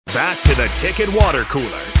back to the Ticket Water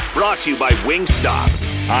Cooler, brought to you by Wingstop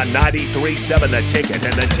on 93.7 The Ticket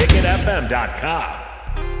and theticketfm.com.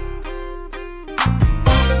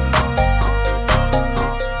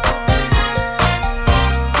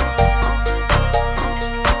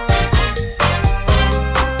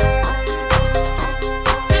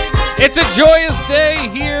 It's a joyous day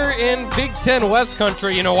here in Big Ten West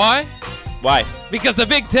country. You know why? Why? Because the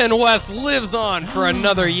Big Ten West lives on for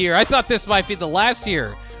another year. I thought this might be the last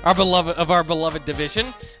year of our beloved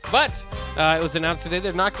division, but it was announced today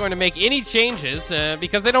they're not going to make any changes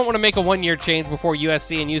because they don't want to make a one-year change before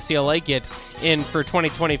USC and UCLA get in for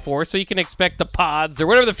 2024. So you can expect the pods or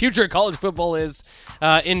whatever the future of college football is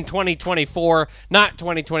in 2024, not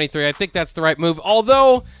 2023. I think that's the right move.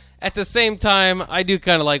 Although at the same time, I do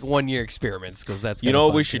kind of like one-year experiments because that's you know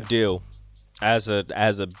what we should do as a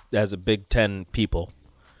Big Ten people.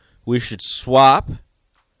 We should swap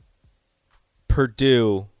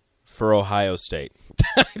Purdue for Ohio State.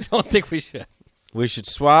 I don't think we should. We should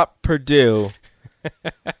swap Purdue.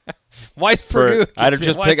 Why is Purdue? I'm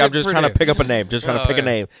just trying to pick up a name. Just trying to pick a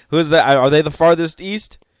name. Who's that? Are they the farthest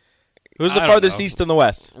east? Who's the farthest east in the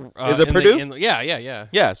West? Is it Purdue? Yeah.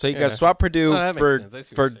 Yeah, so you got to swap Purdue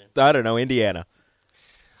for I don't know, Indiana.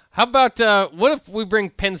 How about what if we bring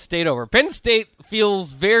Penn State over? Penn State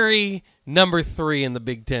feels very number 3 in the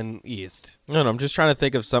Big Ten East. No, I'm just trying to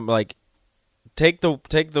think of something like take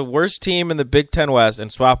the worst team in the Big Ten West and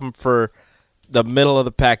swap them for the middle of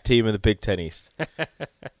the pack team in the Big Ten East.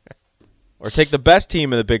 Or take the best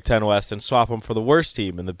team in the Big Ten West and swap them for the worst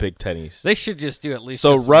team in the Big Ten East. They should just do at least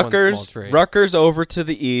so just one small trade. Rutgers over to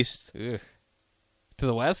the east. Ugh. To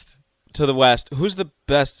the west? To the west. Who's the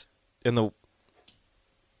best in the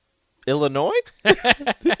Illinois?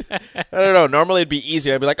 I don't know. Normally it'd be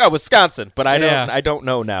easy. I'd be like, oh, Wisconsin, but I don't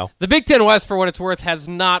know now. The Big Ten West, for what it's worth, has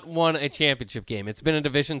not won a championship game. It's been a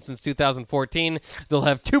division since 2014. They'll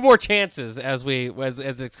have 2 more chances as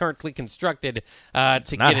it's currently constructed to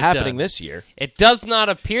get it done. Not happening this year. It does not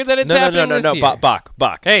appear that it's happening this year. No. Bach.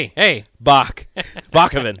 Hey. Bach.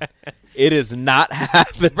 Bachoven. It is not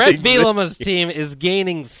happening. Brett Bielema's team is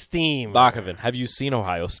gaining steam. Bachoven, have you seen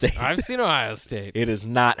Ohio State? I've seen Ohio State. It is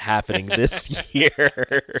not happening this year.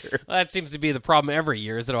 Well, that seems to be the problem every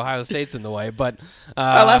year is that Ohio State's in the way. But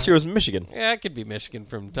last year was Michigan. Yeah, it could be Michigan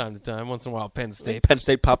from time to time. Once in a while, Penn State. Penn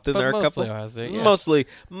State popped in there a couple. Ohio State, yeah.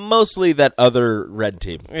 Mostly that other red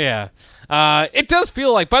team. Yeah. It does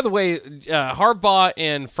feel like, by the way, Harbaugh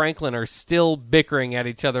and Franklin are still bickering at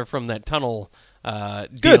each other from that tunnel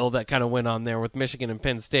deal that kind of went on there with Michigan and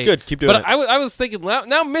Penn State. Good, keep doing it. But I was thinking,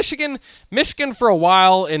 now Michigan for a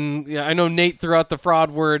while, and I know Nate threw out the fraud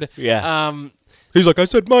word. Yeah. He's like, I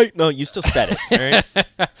said might. No, you still said it. Right?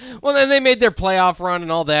 Well, then they made their playoff run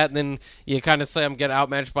and all that, and then you kind of say I'm getting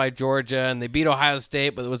outmatched by Georgia, and they beat Ohio State,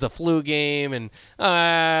 but it was a flu game. And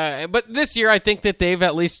but this year, I think that they've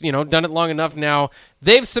at least done it long enough now.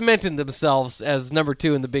 They've cemented themselves as number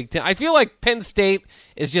 2 in the Big Ten. I feel like Penn State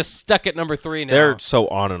is just stuck at number 3 now. They're so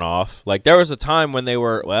on and off. Like there was a time when they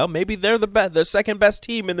were, maybe they're the second best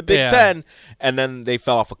team in the Big Ten, and then they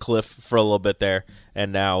fell off a cliff for a little bit there.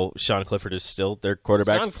 And now Sean Clifford is still their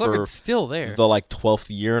quarterback still there. The 12th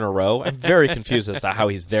year in a row. I'm very confused as to how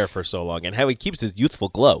he's there for so long and how he keeps his youthful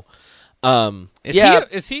glow.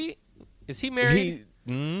 Is he married?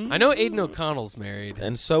 I know Aiden O'Connell's married.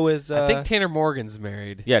 And so is... I think Tanner Morgan's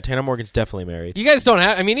married. Yeah, Tanner Morgan's definitely married. You guys don't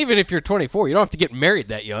have... I mean, even if you're 24, you don't have to get married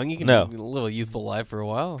that young. You can live a youthful life for a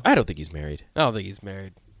while. I don't think he's married. I don't think he's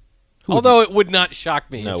married. Although it would not shock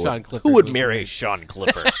me if Sean Clifford Who would marry Sean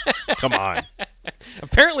Clifford? Come on.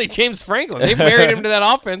 Apparently James Franklin. They've married him to that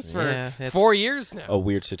offense for 4 years now. A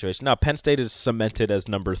weird situation. Now, Penn State is cemented as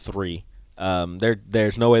number 3.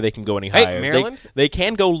 There's no way they can go any higher. Hey, Maryland? They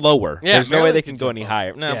can go lower. Yeah, there's Maryland no way they can go any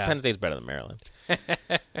higher. No, Penn State's better than Maryland.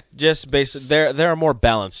 Just basically, they're a more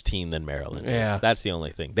balanced team than Maryland is. Yeah. That's the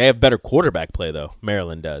only thing. They have better quarterback play, though.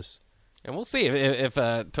 Maryland does. And we'll see if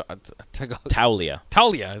Taulia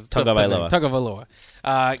Tagovailoa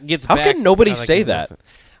gets back. How can nobody say say that?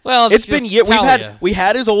 Well, it's been years. We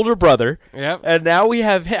had his older brother, and now we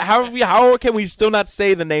have. How can we still not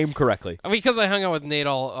say the name correctly? Because I hung out with Nate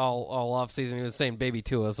all off season. He was saying Baby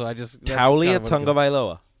Tua, so I just Taulia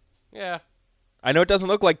Tagovailoa. Yeah, I know it doesn't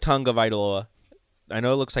look like Tagovailoa. I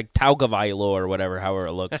know it looks like Tagovailoa or whatever. However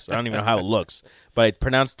it looks, I don't even know how it looks, but it's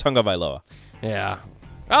pronounced Tagovailoa. Yeah.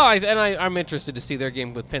 Oh, I'm interested to see their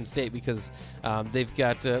game with Penn State because they've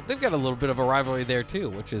got a little bit of a rivalry there too,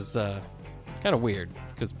 which is kind of weird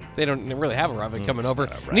because they don't really have a rivalry coming over.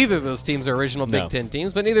 Neither of those teams are original Big Ten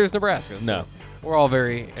teams, but neither is Nebraska. So no, we're all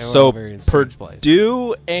very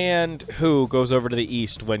Purdue and who goes over to the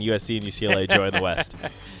East when USC and UCLA join the West?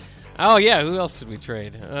 Oh, yeah. Who else should we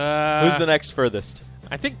trade? Who's the next furthest?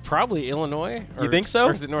 I think probably Illinois. You think so?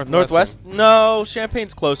 Or is it Northwestern? Northwest? No,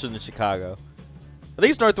 Champaign's closer than Chicago. I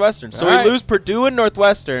think it's Northwestern. So All right. we lose Purdue and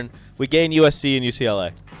Northwestern. We gain USC and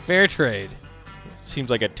UCLA. Fair trade. Seems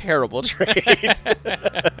like a terrible trade.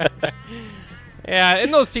 Yeah,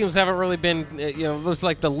 and those teams haven't really been, those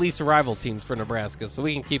like the least rival teams for Nebraska, so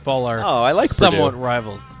we can keep all our I like somewhat Purdue.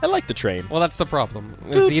 rivals. I like the train. Well, that's the problem.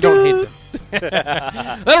 Is you don't hate them.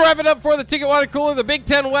 That'll wrap it up for the Ticket Water Cooler. The Big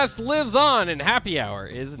Ten West lives on, and Happy Hour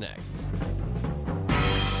is next.